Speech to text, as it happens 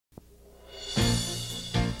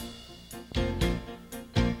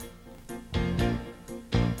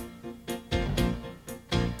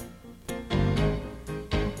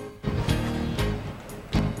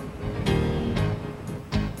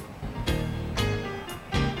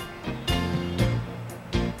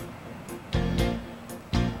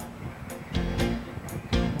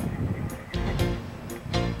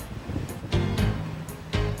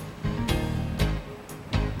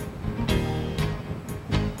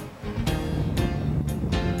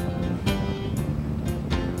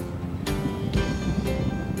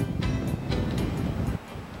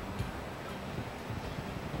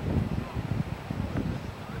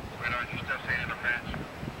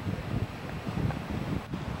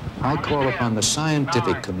I call upon the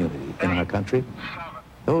scientific community in our country,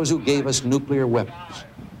 those who gave us nuclear weapons,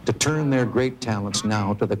 to turn their great talents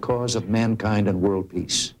now to the cause of mankind and world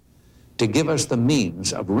peace, to give us the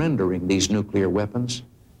means of rendering these nuclear weapons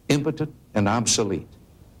impotent and obsolete.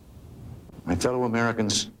 My fellow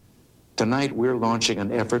Americans, tonight we're launching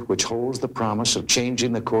an effort which holds the promise of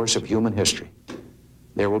changing the course of human history.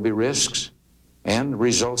 There will be risks, and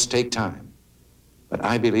results take time, but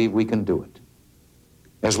I believe we can do it.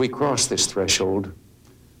 As we cross this threshold,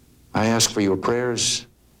 I ask for your prayers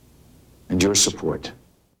and your support.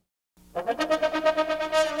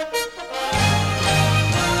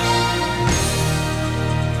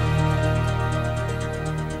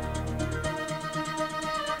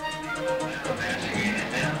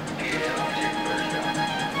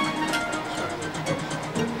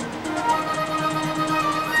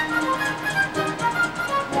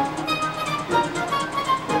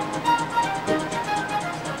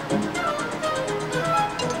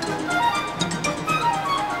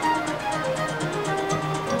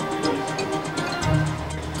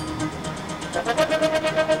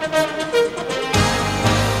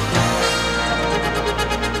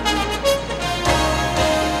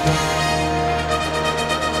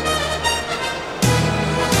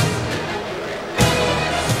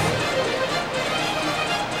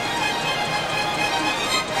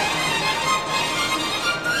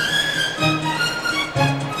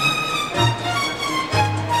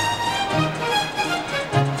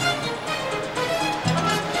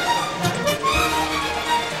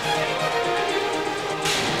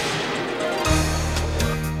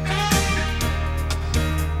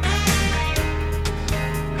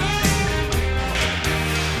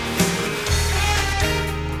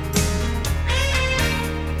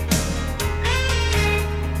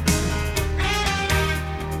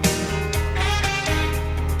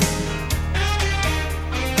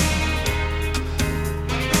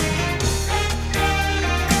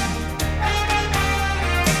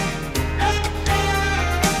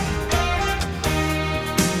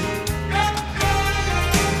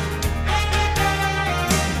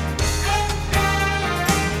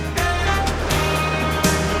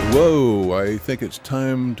 Whoa, I think it's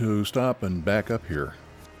time to stop and back up here.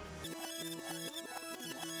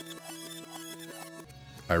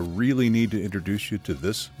 I really need to introduce you to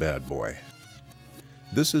this bad boy.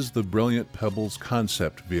 This is the Brilliant Pebbles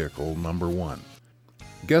Concept Vehicle number 1.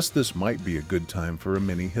 Guess this might be a good time for a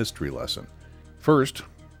mini history lesson. First,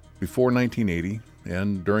 before 1980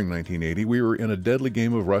 and during 1980, we were in a deadly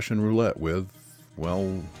game of Russian roulette with,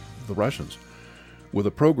 well, the Russians, with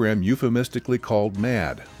a program euphemistically called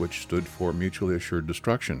MAD, which stood for Mutually Assured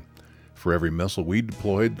Destruction. For every missile we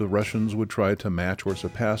deployed, the Russians would try to match or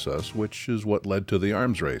surpass us, which is what led to the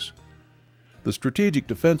arms race. The Strategic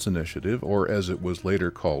Defense Initiative, or as it was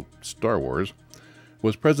later called Star Wars,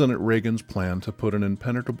 was President Reagan's plan to put an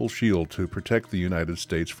impenetrable shield to protect the United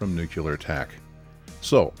States from nuclear attack.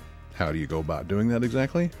 So, how do you go about doing that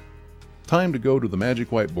exactly? Time to go to the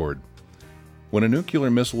magic whiteboard. When a nuclear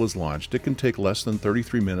missile is launched, it can take less than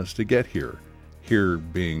 33 minutes to get here. Here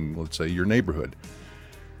being, let's say, your neighborhood.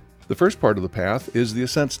 The first part of the path is the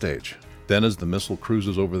ascent stage. Then as the missile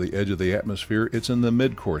cruises over the edge of the atmosphere, it's in the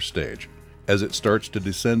mid-course stage. As it starts to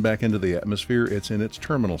descend back into the atmosphere, it's in its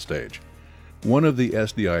terminal stage. One of the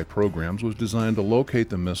SDI programs was designed to locate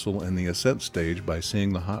the missile in the ascent stage by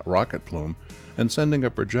seeing the hot rocket plume and sending a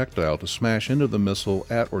projectile to smash into the missile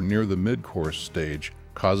at or near the mid-course stage,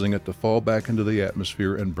 causing it to fall back into the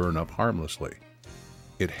atmosphere and burn up harmlessly.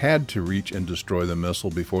 It had to reach and destroy the missile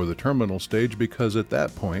before the terminal stage because at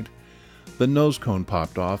that point, the nose cone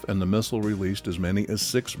popped off and the missile released as many as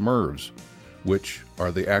 6 MIRVs, which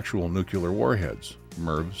are the actual nuclear warheads.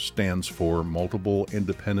 MIRV stands for Multiple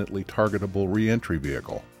Independently Targetable Reentry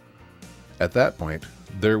Vehicle. At that point,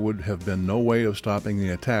 there would have been no way of stopping the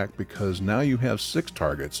attack because now you have 6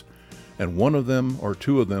 targets, and one of them or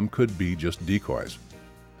 2 of them could be just decoys.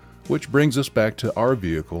 Which brings us back to our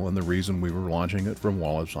vehicle and the reason we were launching it from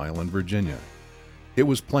Wallops Island, Virginia. It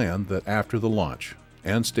was planned that after the launch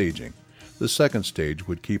and staging, the second stage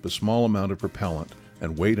would keep a small amount of propellant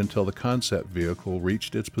and wait until the concept vehicle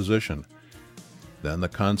reached its position. Then the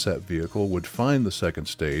concept vehicle would find the second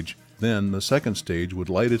stage, then the second stage would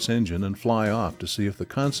light its engine and fly off to see if the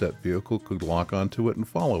concept vehicle could lock onto it and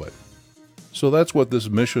follow it. So that's what this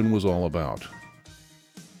mission was all about.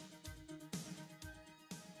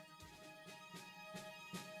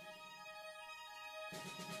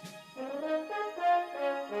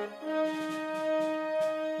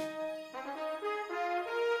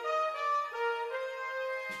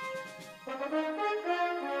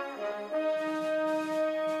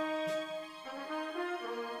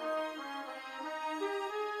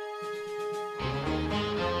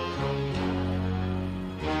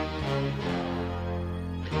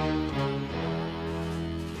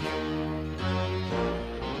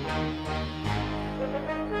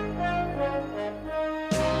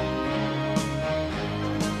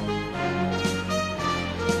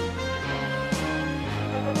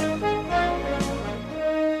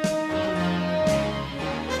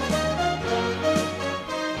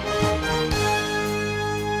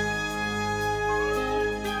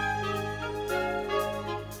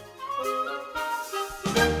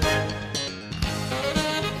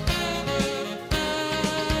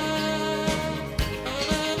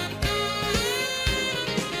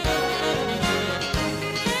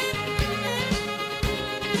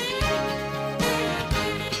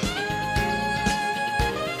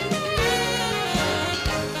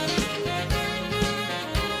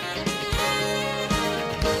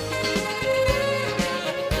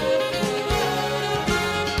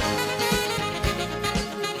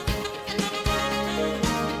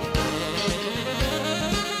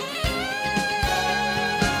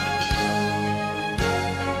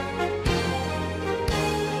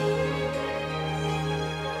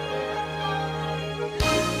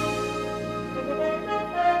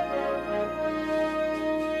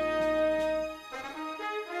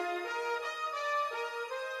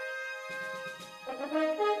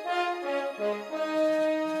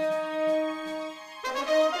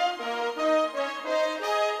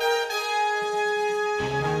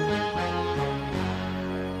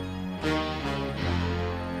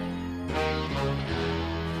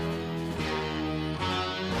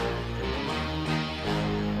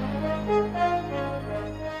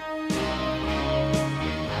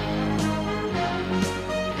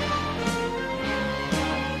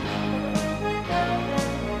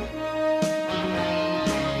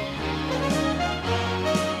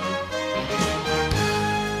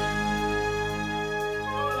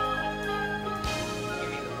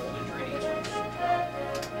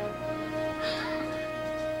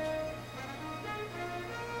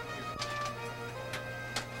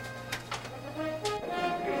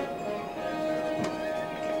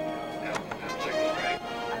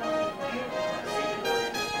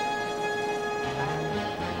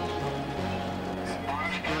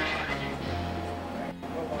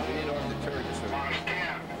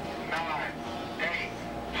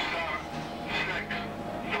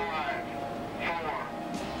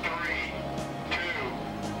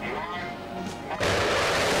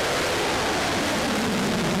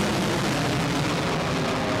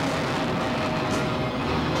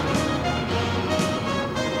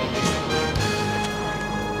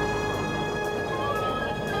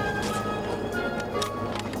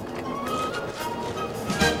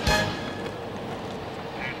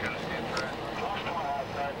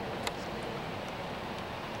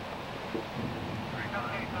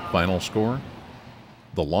 Final score?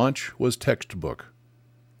 The launch was textbook.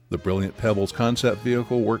 The Brilliant Pebbles concept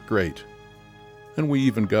vehicle worked great. And we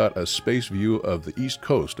even got a space view of the East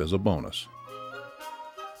Coast as a bonus.